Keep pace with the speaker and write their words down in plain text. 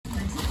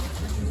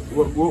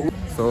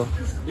So,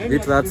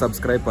 hit that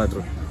subscribe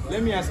button.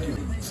 Let me ask you.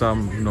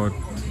 Some not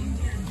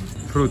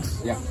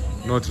fruits. Yeah.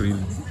 Not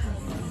really.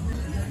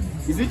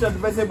 Is it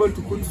advisable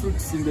to put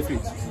fruits in the fridge?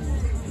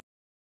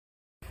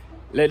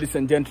 Ladies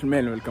and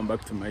gentlemen, welcome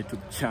back to my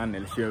YouTube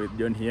channel. Share with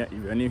John here.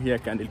 If you are new here,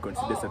 kindly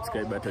consider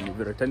subscribe button. If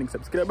you're returning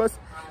subscribers,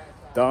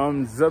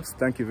 thumbs up.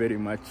 Thank you very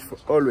much for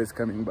always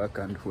coming back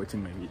and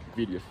watching my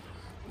videos.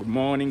 Good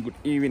morning, good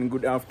evening,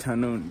 good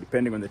afternoon,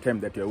 depending on the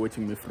time that you are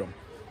watching me from.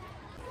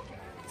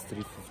 It's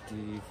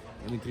 3:50.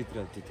 I mean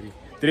 3:33.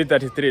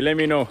 3:33. Let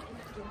me know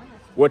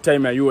what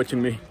time are you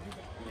watching me.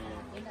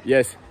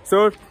 Yes.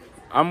 So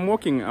I'm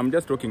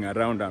just walking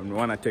around. I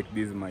wanna take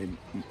this my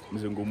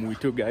Mzungu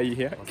Muitu guy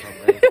here.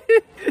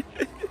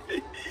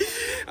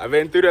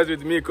 Adventurous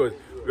with me because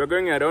we're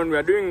going around.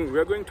 We're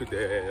going to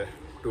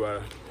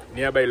a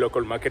nearby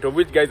local market, of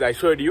which guys I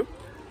showed you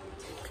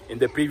in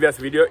the previous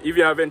video. If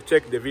you haven't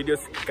checked the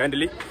videos,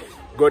 kindly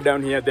go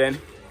down here, then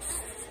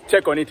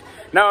check on it.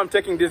 Now I'm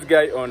taking this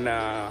guy on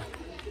a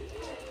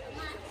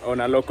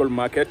local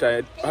market.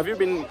 Have you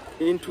been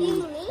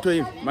into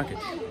toy market?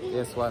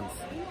 Yes, once.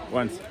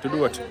 Once. To do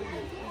what?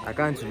 I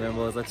can't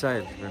remember. I was a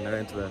child when I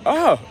went to that.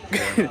 Oh,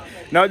 yeah.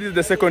 Now this is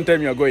the second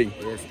time you're going.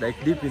 Yes,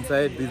 like deep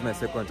inside. This is my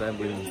second time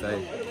going inside.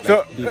 Like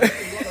so,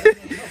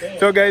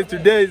 so guys,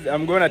 today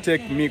I'm gonna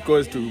take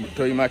Mikos to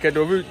toy market.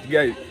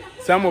 Guys,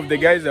 some of the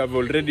guys have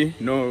already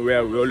know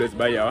where we always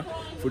buy our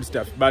food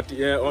stuff. But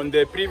on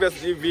the previous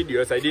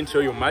videos, I didn't show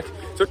you much.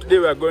 So today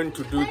we are going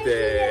to do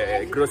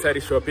the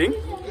grocery shopping.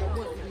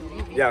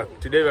 Yeah,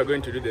 today we are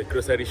going to do the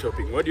grocery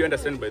shopping. What do you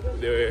understand by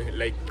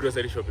the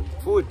grocery shopping?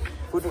 Food.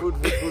 What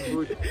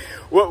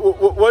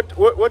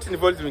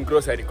involves in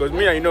grocery? Because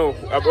me, I know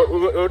about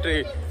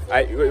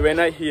when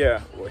I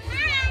hear. What?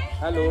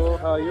 Hello,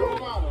 how are you?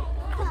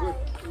 Good.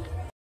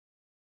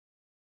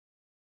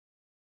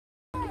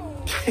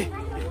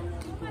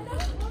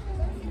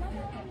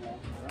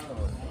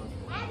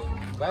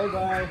 Bye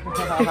bye.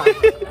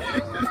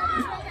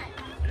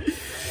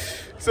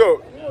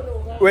 So,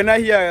 when I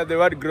hear the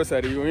word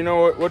grocery, you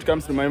know what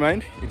comes to my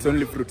mind? It's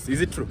only fruits.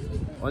 Is it true?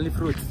 Only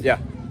fruits? Yeah.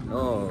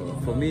 No,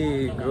 for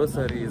me,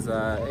 grocery is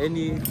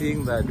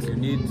anything that you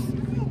need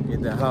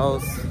in the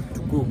house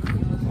to cook.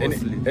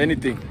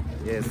 Anything?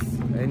 Yes,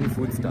 any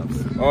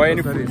foodstuffs. Or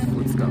any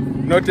food stuff.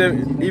 Not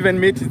even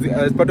meat is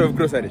as part of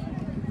grocery?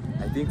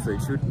 I think so,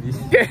 it should be.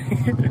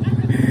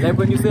 Like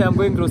when you say I'm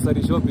going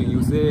grocery shopping,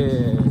 you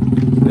say,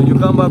 when you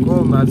come back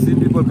home, I've seen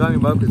people coming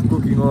back with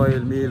cooking oil,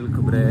 milk,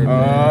 bread,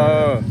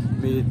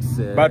 meat.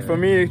 But for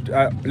me,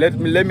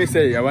 let me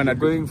say, I want to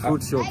going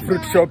food shopping.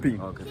 Fruit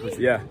shopping. Okay, fruit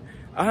shopping. Yeah.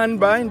 And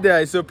behind there,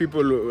 I saw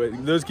people,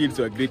 those kids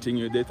were greeting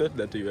you. They thought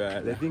that you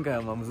were... They think I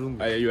am a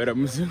Mzungu. You are a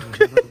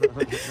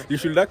Mzungu. You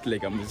should act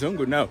like a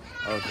Mzungu now.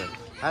 Okay.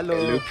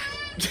 Hello.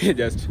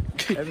 Just...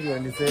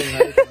 Everyone is saying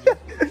hi to me.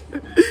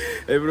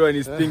 Everyone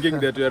is thinking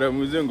that you are a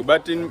Mzungu.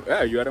 But you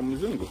are a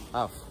Mzungu.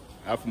 Half.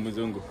 Half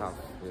Mzungu. Half,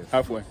 yes.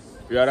 Half one.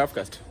 You are half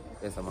caste?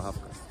 Yes, I'm a half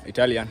caste.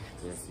 Italian?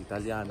 Yes,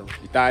 Italiano.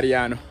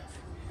 Italiano.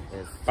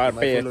 Yes. Perfect.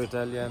 My fellow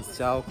Italians,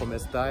 ciao, come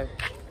stai?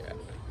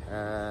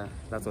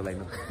 That's all I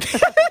know.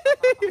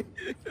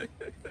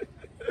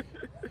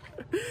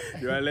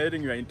 You are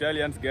letting your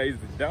Italians guys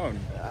down.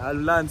 I'll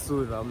learn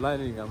soon. I'm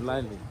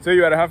learning. So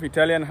you are half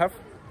Italian, half?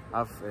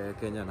 Half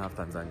Kenyan, half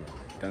Tanzania.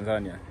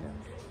 Tanzania. Yeah.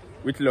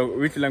 Which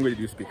language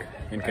do you speak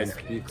in Kenya? I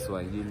speak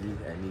Swahili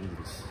and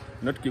English.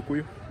 Not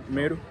Kikuyu?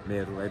 Meru?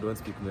 Meru. I don't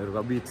speak Meru.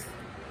 A bit.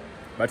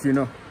 But you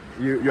know,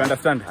 you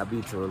understand? A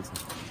bit also.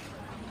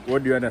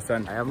 What do you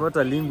understand? I am not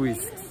a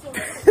linguist.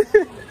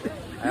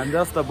 I am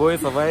just a boy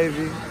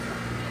surviving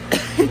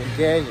in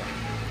Kenya.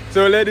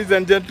 So ladies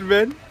and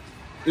gentlemen,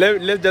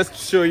 let's just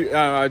show you,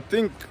 I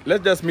think,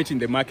 let's just meet in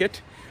the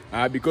market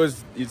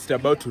because it's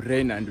about to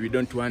rain and we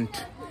don't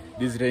want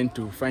this rain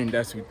to find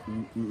us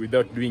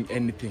without doing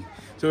anything.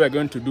 So we're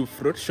going to do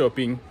fruit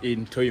shopping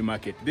in toy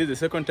market. This is the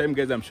second time,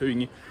 guys, I'm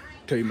showing you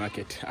toy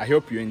market. I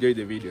hope you enjoy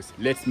the videos.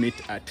 Let's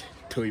meet at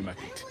toy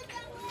market.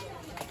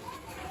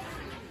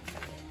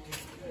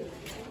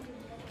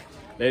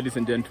 Ladies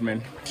and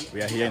gentlemen,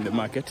 we are here in the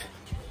market.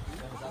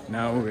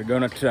 Now we're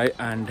gonna try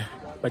and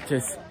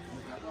purchase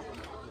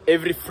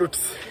every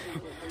fruits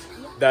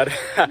that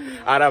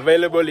are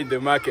available in the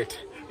market.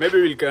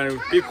 Maybe we can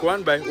pick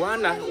one by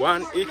one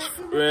each,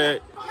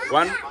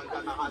 one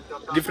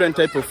different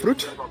type of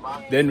fruit,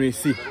 then we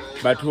see.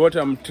 But what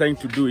I'm trying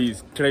to do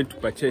is try to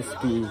purchase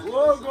to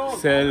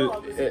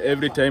sell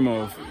every time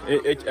of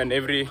each and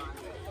every.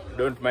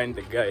 Don't mind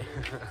the guy.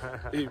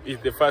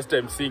 It's the first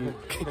time seeing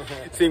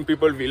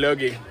people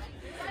vlogging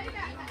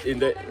in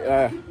the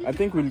I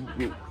think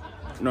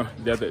no,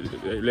 the other,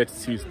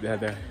 let's use the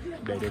other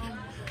direction.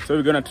 So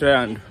we're gonna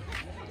try and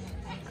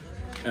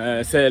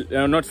sell,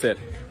 not sell,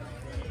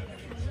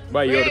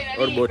 buy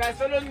or bought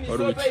or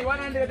which.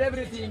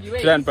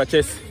 Try and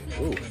purchase.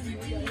 Oh.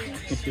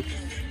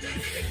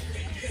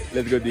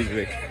 Let's go this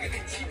way.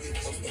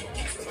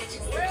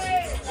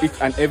 Each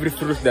and every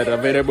fruit that are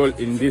available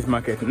in this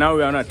market. Now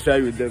we are gonna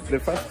try with the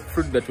first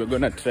fruit that we're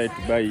gonna try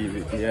to buy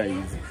is here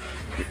is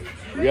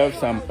we have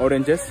some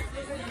oranges.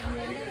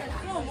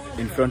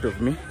 in front of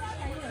me.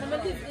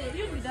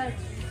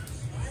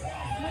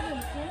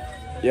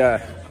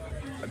 Yeah,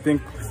 I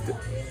think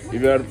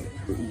if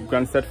you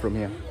can start from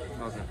here.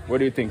 Okay. What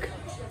do you think?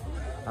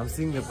 I'm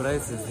seeing the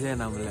prices here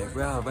and I'm like,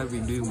 where have I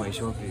been doing my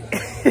shopping?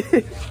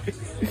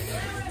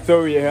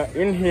 So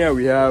in here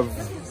we have,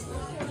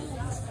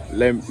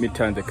 let me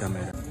turn the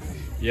camera.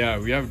 Yeah,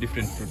 we have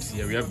different fruits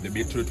here. We have the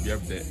beetroot, we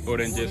have the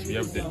oranges, we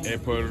have the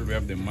apple, we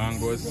have the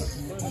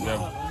mangoes. We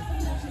have...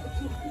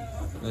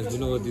 Guys, do you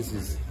know what this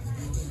is?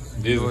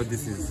 Do you know what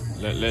this is?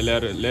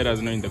 Let us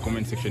know in the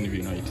comment section if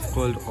you know it. It's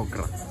called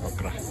okra.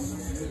 Okra.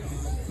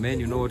 Men,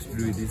 you know what to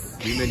do with this.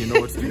 Women, you know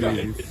what to do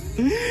with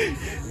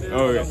this.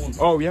 Oh, yeah.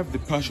 Oh, we have the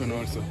passion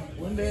also.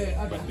 But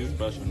this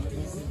passion,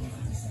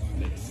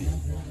 let's see.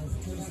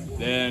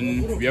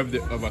 Then we have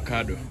the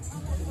avocado.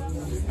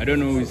 I don't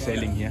know who is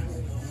selling here.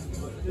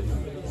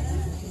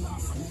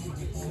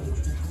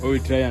 Oh, we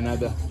try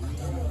another.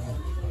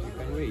 You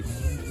can wait.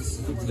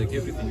 Looks like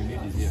everything you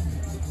need is here.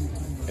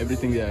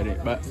 Everything they are,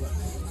 but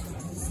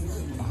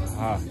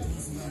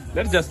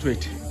let's just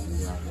wait.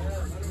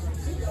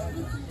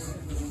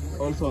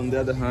 Also, on the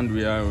other hand,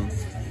 we have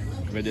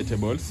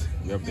vegetables.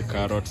 We have the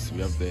carrots, we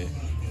have the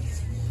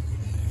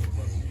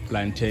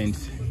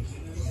plantains,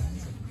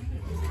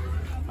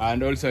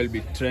 and also I'll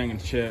be trying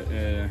and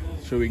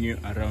showing you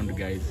around,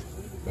 guys,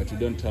 but we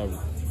don't have.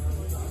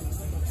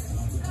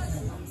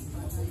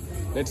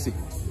 Let's see.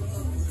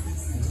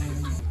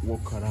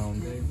 Walk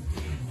around.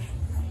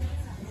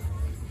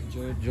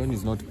 John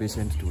is not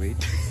patient to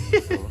wait,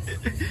 so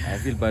I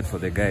feel bad for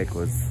the guy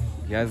because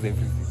he has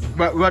everything.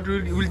 But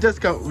we'll just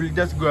go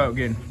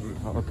again.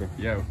 Oh, okay.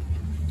 Yeah,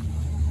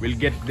 we'll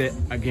get there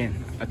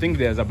again. I think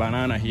there's a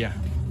banana here,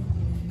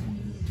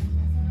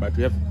 but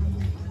we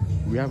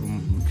have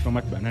so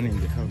much banana in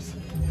the house,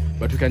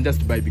 but we can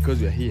just buy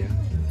because we are here.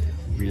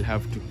 We'll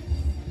have to.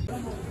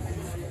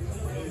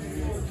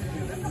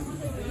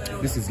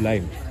 This is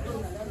lime.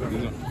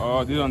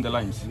 Oh, these are on the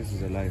limes. This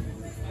is a lime.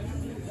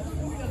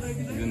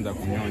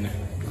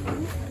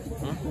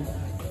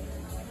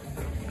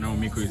 Now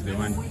Miko is the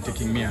one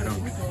taking me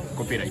around.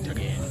 Copyright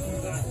again.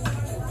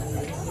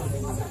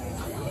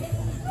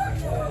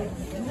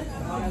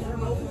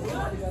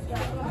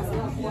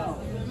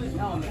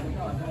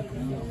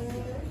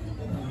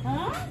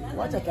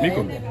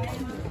 Miko,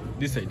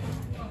 this side.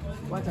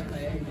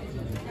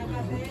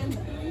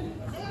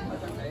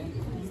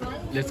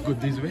 Let's go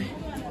this way.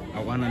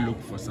 I wanna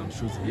look for some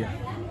shoes here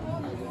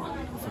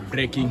for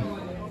breaking.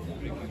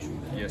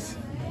 Yes.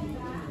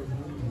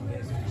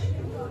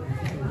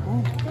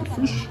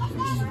 Fish.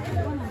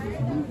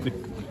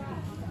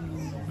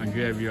 And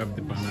here we have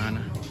the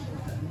banana.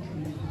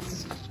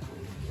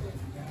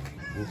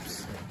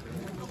 Oops.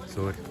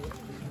 Sorry.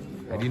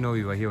 I didn't know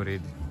we were here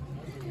already.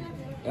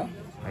 Yeah?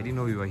 I didn't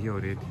know we were here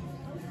already.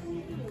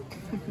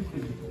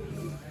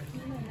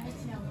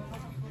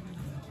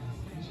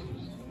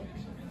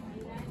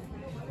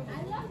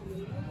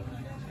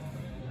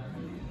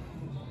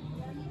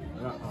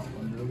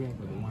 I'm looking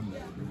for the one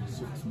that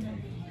suits me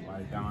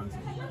while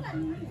dancing.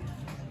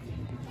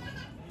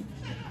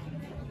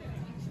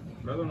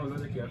 Brother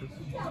knows that the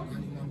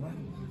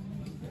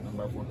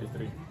number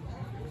 43.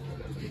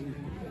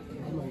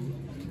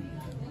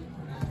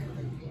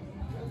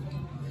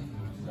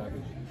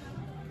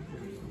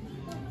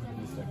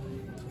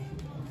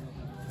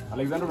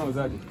 Alexander knows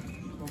that.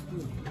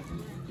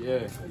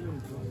 Yeah.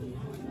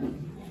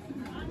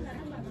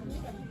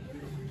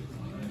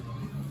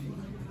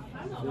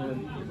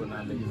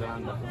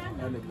 Alexander.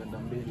 Alexander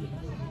mbili.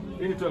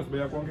 Hii ni 12 bei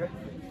ya kuongea?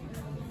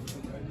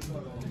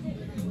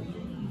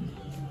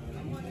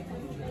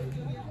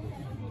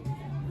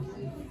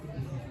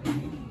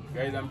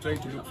 Guys, I'm trying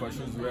to look for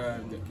shoes where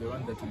the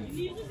one that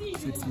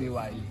suits me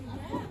well.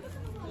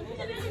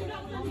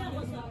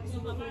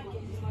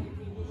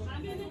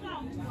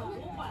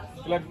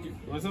 Like,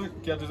 unasema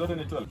kiatu zote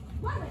ni 12?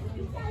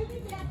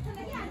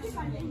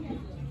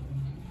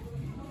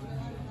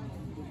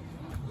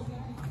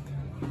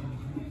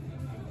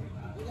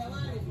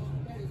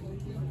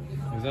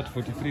 Is that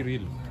 43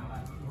 real?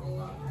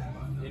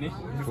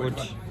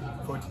 40.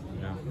 40.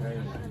 Yeah.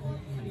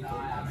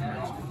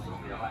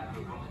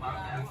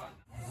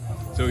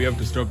 So we have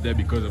to stop there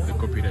because of the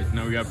copyright.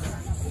 Now we have to.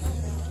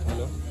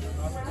 Hello?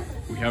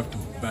 We have to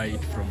buy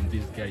it from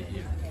this guy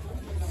here.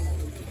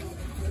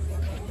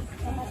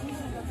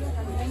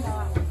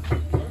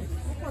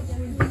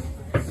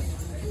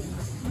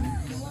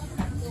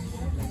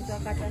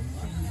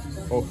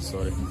 Oh,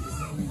 sorry.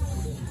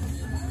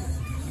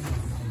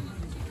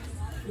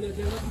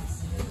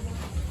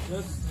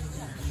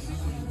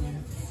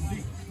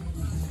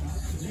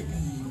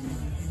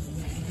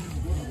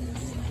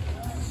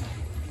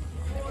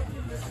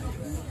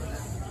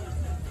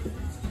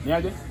 Ni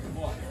aje?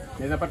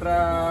 Naweza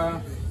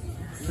pata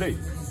free?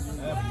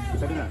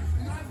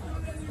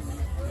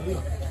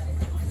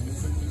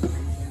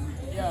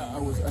 Yeah, I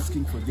was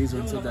asking for this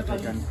one so that I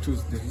can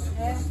choose the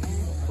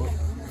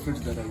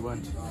fruit that I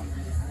want.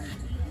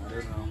 I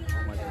don't know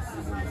how much I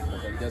see, but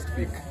I'll just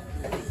pick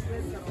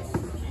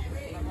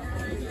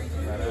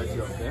variety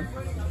of them.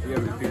 them. Here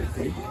we pick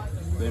 3.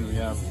 Then we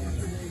have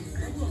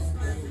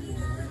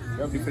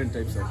different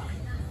types of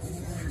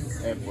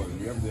apple.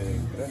 We have the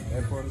red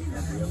apple and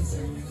we have the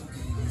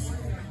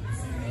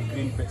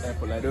green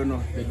apple. I don't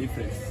know the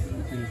difference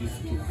between these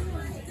two.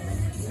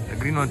 The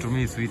green one to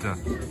me is sweeter.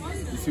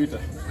 It's sweeter?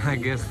 I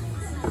guess.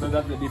 So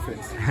that's the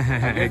difference.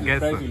 I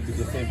guess the price so. will be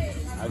the same.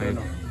 I don't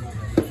know.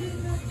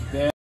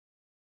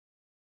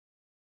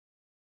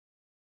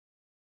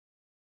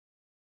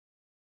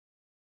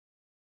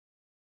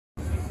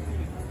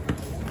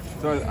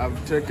 So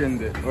I've taken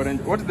the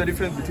orange. What is the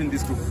difference between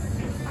these two?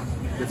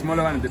 The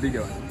smaller one and the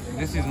bigger one?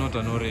 This is not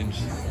an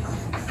orange.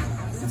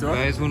 It's what?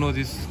 Guys who know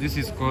this, this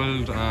is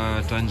called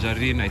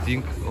tangerine, I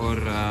think, or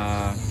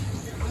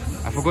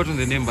I've forgotten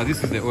the name, but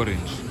this is the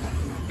orange.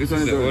 This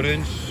one is the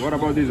orange. What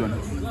about this one?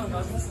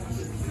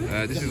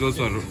 This is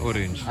also an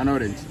orange. An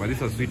orange? But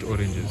these are sweet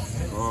oranges.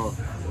 Oh.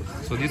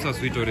 So these are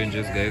sweet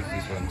oranges, guys,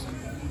 these ones.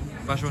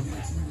 Passion?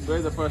 Where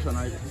is the passion?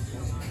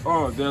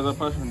 Oh, there's a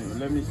passion here.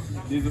 Let me,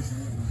 this is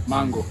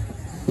mango.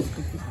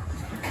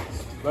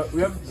 But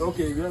we have,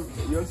 okay,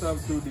 we also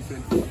have 2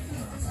 different.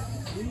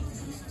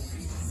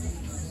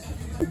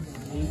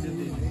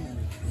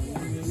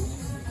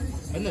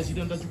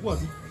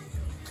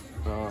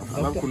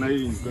 Alafu kuna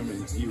hii ilikuwa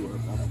imeikiwa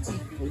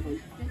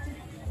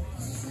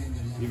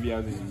hivi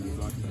hazi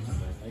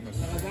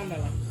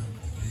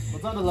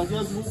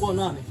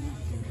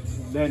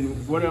Then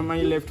what am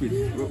I left with?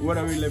 What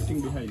are we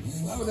leaving behind?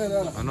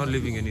 I'm not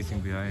leaving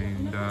anything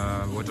behind.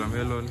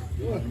 Watermelon.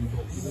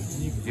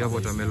 You have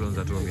watermelons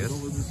at home, yes?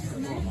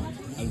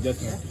 I'll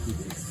just have to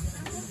cook.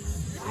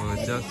 So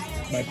it's just...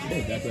 But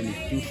that one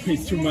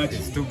is too much.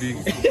 It's too big.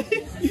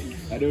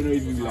 I don't know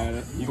if you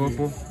like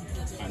Popo? No,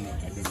 I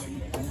don't like that.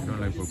 I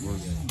don't like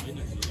popos.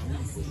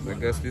 So I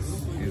guess this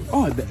is...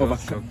 Oh, the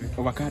avocado.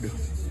 Avocados.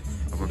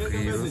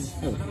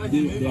 Oh,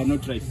 they are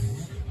not ripe.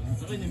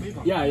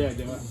 Yeah,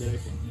 they are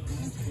ripe.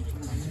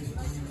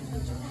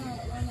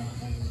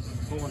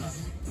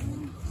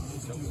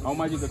 How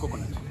much is the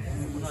coconut?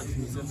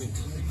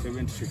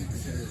 70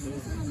 shillings.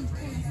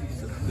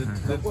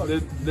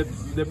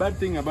 The bad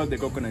thing about the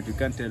coconut, you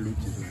can't tell which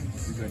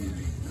one is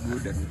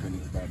good and which one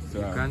is bad. So,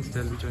 You can't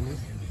tell which one is?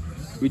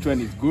 Which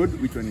one is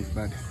good, which one is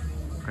bad.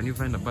 Can you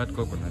find a bad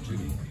coconut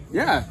really?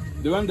 Yeah,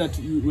 the one that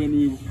when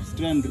we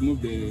try and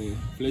remove the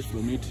flesh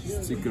from it,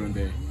 stick on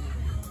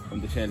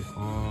the shell.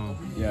 Oh.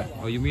 Yeah.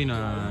 Oh, you mean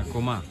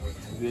Koma?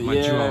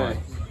 Mature one.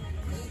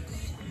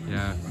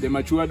 Yeah. The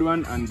matured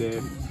one and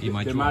the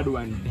mad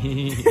one.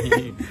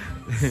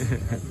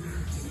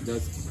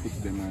 Just put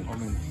the mad.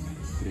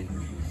 3.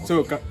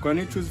 So can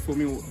you choose for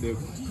me the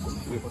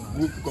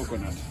good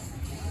coconut?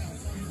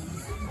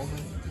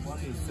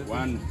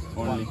 One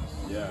only.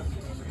 Yeah.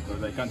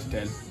 Because I can't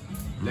tell.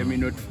 Let me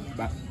not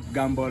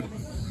gamble.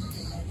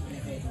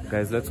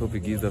 Guys, let's hope he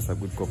gives us a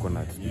good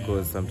coconut,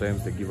 because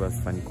sometimes they give us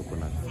funny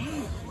coconuts.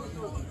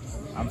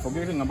 I'm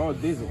forgetting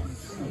about this one.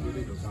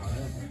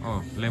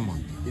 Oh,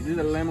 lemon. Is it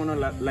a lemon or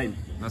lime?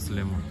 That's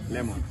lemon.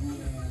 Lemon.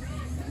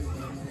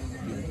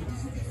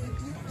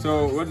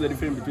 So what's the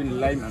difference between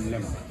lime and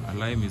lemon? A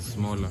lime is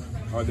smaller.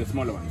 Or the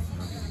smaller one?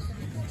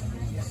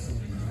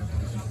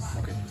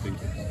 Okay,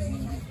 thank you.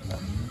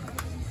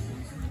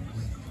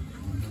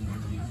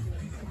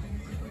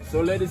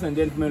 So ladies and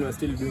gentlemen, we're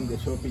still doing the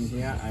shopping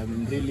here.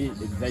 I'm really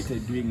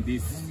excited doing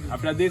this.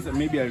 After this,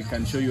 maybe I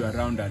can show you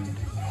around and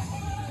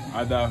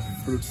other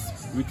fruits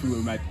which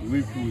we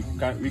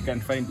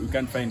can't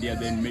find here.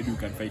 Then maybe we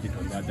can find it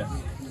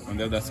on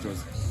the other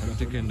stores.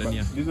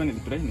 This one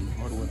is training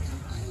or what?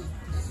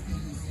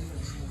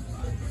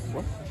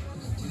 What?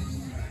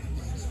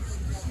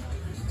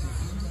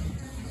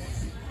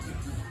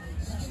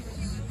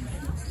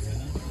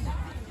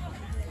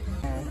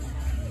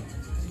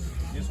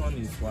 This one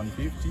is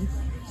 150.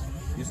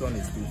 This one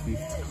is 250.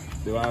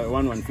 The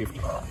one 150.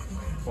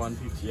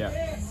 150. Yeah.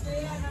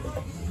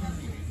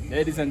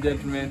 Ladies and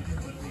gentlemen,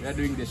 we are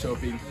doing the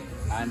shopping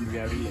and we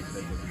are really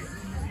excited.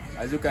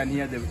 As you can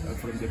hear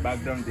from the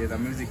background, there's a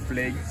music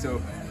playing,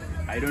 so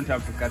I don't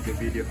have to cut the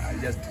video. I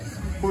just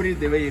put it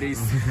the way it is.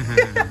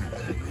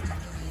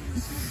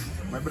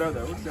 My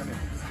brother, what's your name?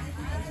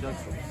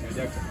 Jackson.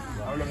 Jackson.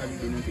 How long have you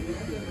been into this?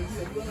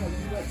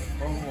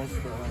 Almost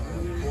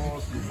 4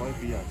 to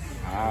 5 years.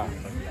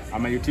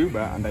 I'm a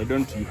YouTuber and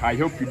I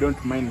hope you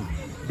don't mind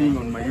being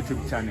on my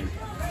YouTube channel.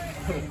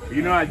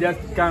 You know, I just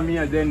come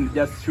here then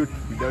just shoot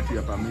without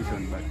your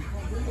permission, but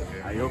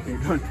I hope you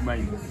don't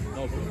mind.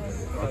 No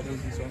problem.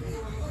 This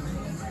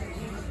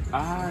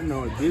one?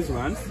 No, these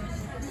ones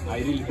I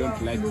really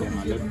don't like them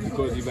a lot,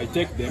 because if I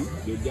check them,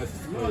 they'll just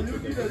spoil.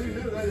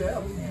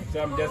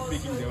 So I'm just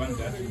picking the one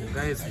that...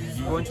 Guys,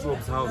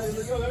 SpongeBob's house.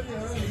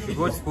 You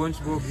got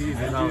SpongeBob, he's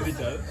in house.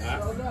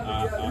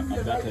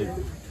 That type.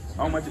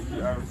 How much do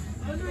you have?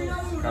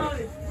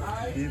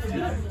 50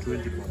 and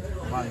 20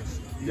 months.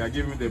 Yeah,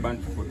 give me the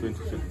bunch for 20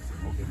 shillings.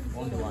 Okay.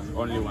 Only one.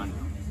 Only one.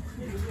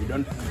 You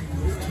don't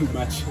too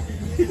much.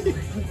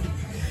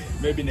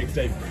 Maybe next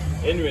time.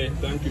 Anyway,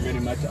 thank you very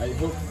much. I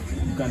hope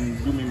you can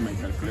do me my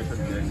calculation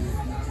then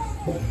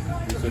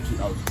we'll sort you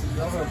out.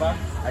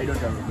 I don't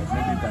have a bag.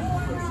 Maybe you can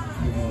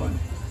give me one.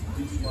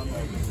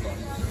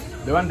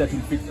 The one that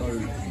will fit all.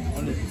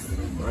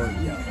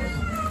 Yeah.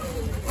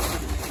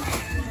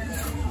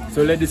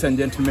 So ladies and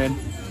gentlemen,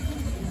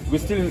 we're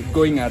still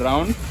going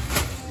around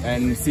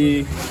and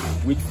see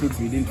which fruits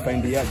we didn't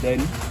find here.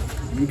 Then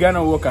we're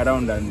gonna walk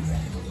around and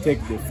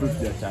take the fruits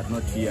that are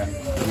not here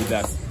with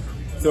us.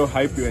 So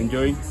hope you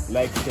enjoy.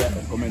 Like, share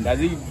and comment. As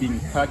he's been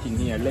parking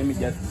here, let me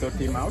just sort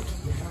him out.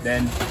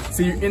 Then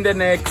see you in the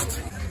next.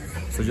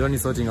 So John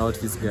is sorting out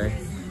this guy.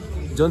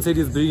 John said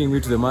he's bringing me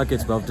to the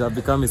market, but I've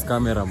become his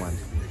cameraman.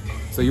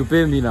 So you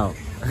pay me now.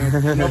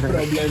 No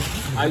problem.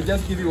 I'll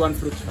just give you one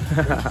fruit.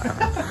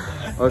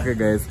 Okay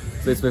guys,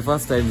 so it's my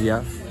first time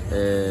here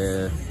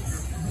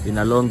in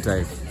a long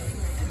time.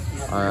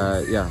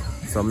 Yeah,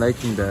 so I'm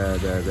liking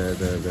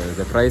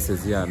the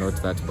prices here,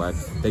 not that bad.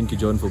 Thank you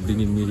John for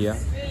bringing me here.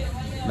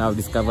 Now I've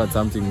discovered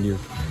something new.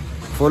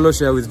 Follow,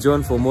 share with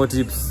John for more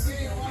tips.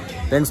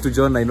 Thanks to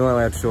John, I know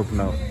where to shop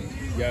now.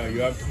 Yeah,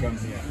 you have to come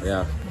here.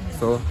 Yeah,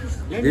 so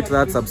hit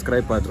that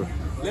subscribe button.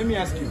 Let me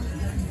ask you,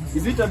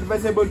 is it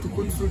advisable to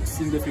put fruits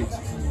in the fridge?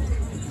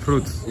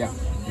 Fruits? Yeah.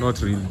 Not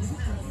really.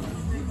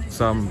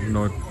 Some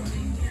not.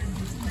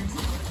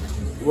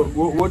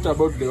 What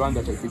about the one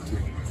that I picked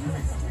here?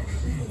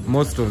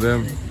 Most of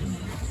them,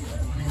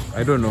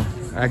 I don't know.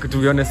 To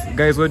be honest,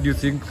 guys, what do you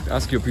think?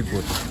 Ask your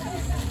people.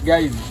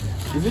 Guys,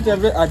 is it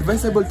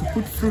advisable to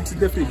put fruits in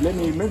the fridge?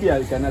 Maybe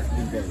I can ask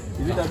this guy.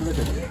 Is it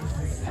advisable?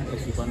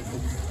 Yes, you can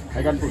put.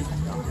 I can put.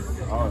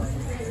 Oh,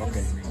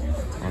 okay.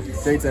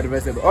 So it's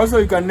advisable. Also,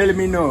 you can let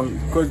me know,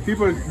 because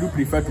people do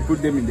prefer to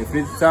put them in the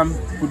fridge. Some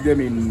put them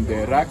in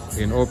the racks.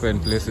 In open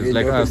places,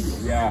 like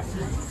us. Yeah.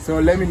 So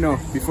let me know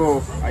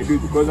before I do,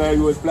 because I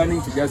was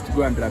planning to just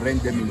go and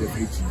arrange them in the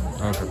fridge.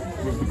 Okay.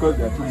 Because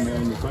they are too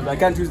many. Because I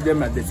can't use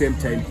them at the same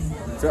time.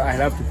 So I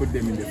have to put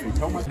them in the fridge.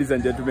 How much? Ladies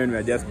and gentlemen, we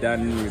are just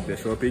done with the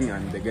shopping,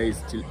 and the guy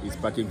is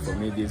packing for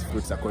me these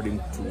fruits according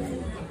to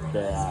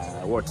the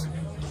what?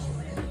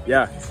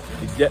 Yeah,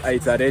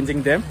 it's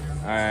arranging them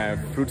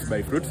fruits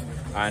by fruits,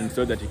 and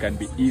so that it can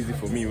be easy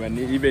for me when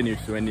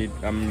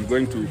I'm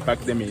going to pack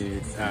them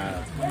in,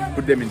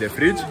 put them in the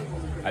fridge.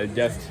 I'll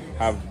just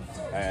have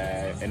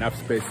enough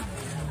space.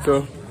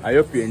 So I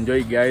hope you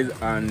enjoy, guys,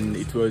 and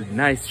it was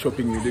nice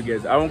shopping with you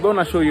guys. I'm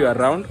gonna show you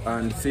around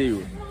and see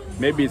you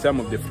maybe some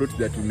of the fruits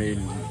that you may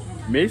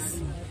miss,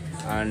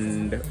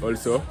 and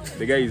also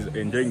the guy is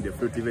enjoying the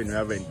fruit even you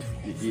haven't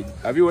eaten.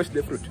 Have you washed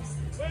the fruit?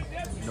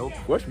 Nope.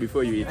 Wash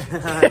before you eat.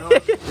 No,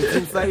 it's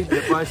inside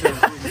the passion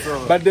thing,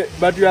 so.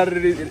 But you are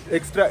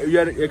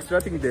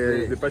extracting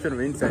the passion from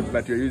inside,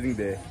 but you're using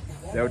the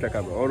outer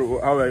cover. Or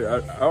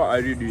how are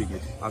you doing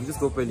it? I'm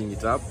just opening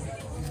it up.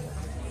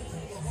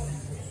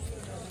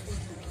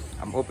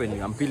 I'm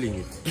peeling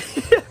it.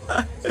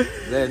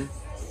 Then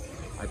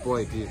I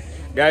pour it in.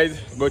 Guys,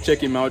 go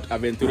check him out,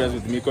 Aventuras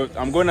with Miko.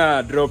 I'm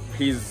gonna drop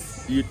his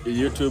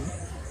YouTube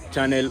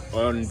channel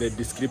on the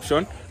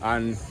description,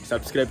 and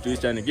subscribe to his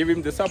channel. Give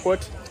him the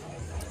support.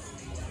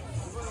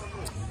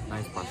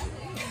 Nice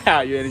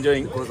passion. You're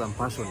enjoying? Because I'm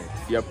passionate.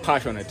 You're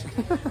passionate.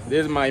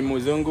 This is my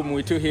Muzungu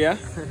Mwitu here.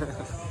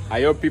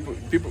 I hope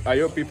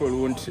people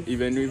won't,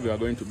 even if we are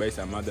going to buy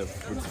some other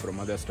fruits from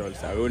other stalls,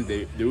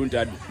 they won't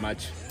add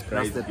much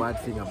price. That's the bad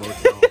thing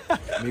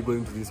about me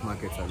going to these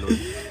markets alone.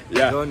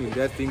 Yeah. John, you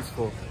get things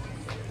for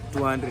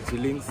 200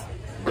 shillings,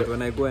 but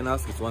when I go and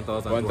ask, it's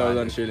 1,000.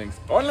 1,000 shillings.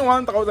 Only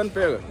 1,000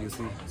 per. You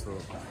see, so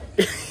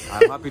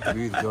I'm happy to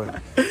be with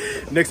John.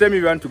 Next time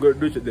if you want to go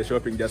do the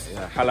shopping, just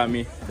holler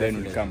me,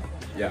 then we'll come.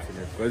 Yeah,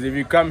 because if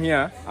you come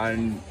here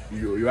and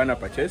you want to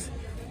purchase,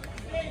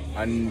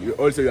 and you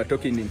are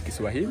talking in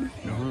Kiswahili,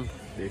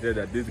 they say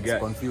that this guy is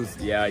confused.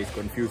 Yeah, he's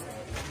confused.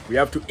 We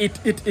have to eat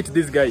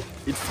this guy.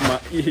 It's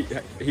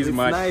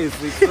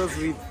nice, it's so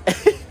sweet.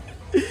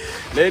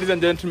 Ladies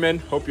and gentlemen,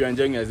 hope you're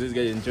enjoying as this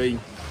guy is enjoying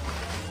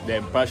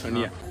the passion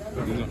here.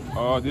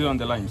 Oh, this is on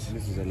the limes.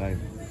 This is a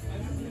lime.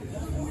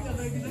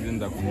 Isn't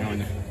that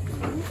kunyonya?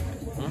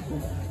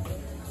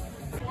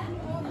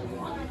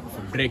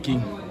 For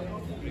breaking.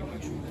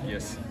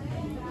 Yes.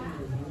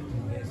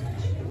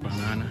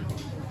 Banana.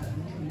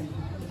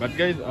 But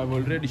guys, I've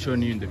already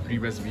shown you in the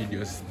previous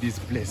videos this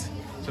place,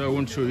 so I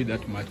won't show you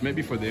that much.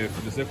 Maybe for the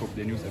sake of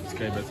the new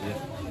subscribers here.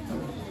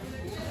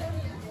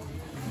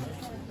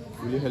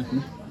 Will you help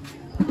me?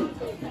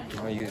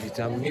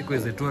 Miko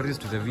is a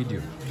tourist to the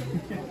video.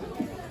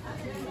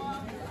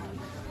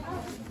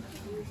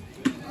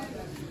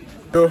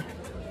 So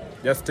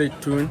just stay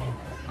tuned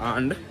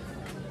and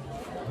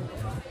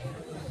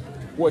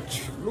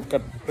watch. Look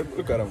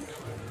around.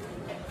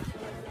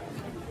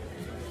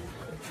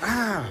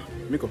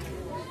 Miko.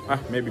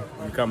 Maybe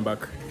we come back.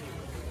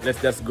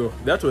 Let's just go.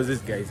 That was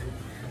it, guys.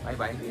 Bye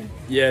bye.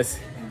 Yes.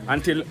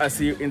 Until I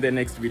see you in the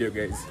next video,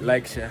 guys.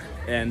 Like, share,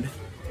 and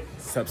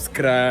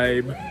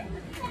subscribe.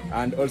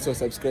 And also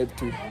subscribe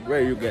to, where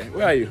are you guys?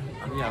 Where are you?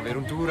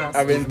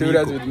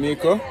 Aventuras with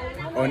Miko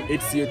on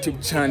its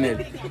YouTube channel.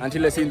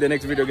 Until I see you in the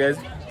next video, guys.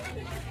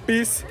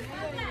 Peace.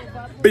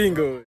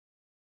 Bingo.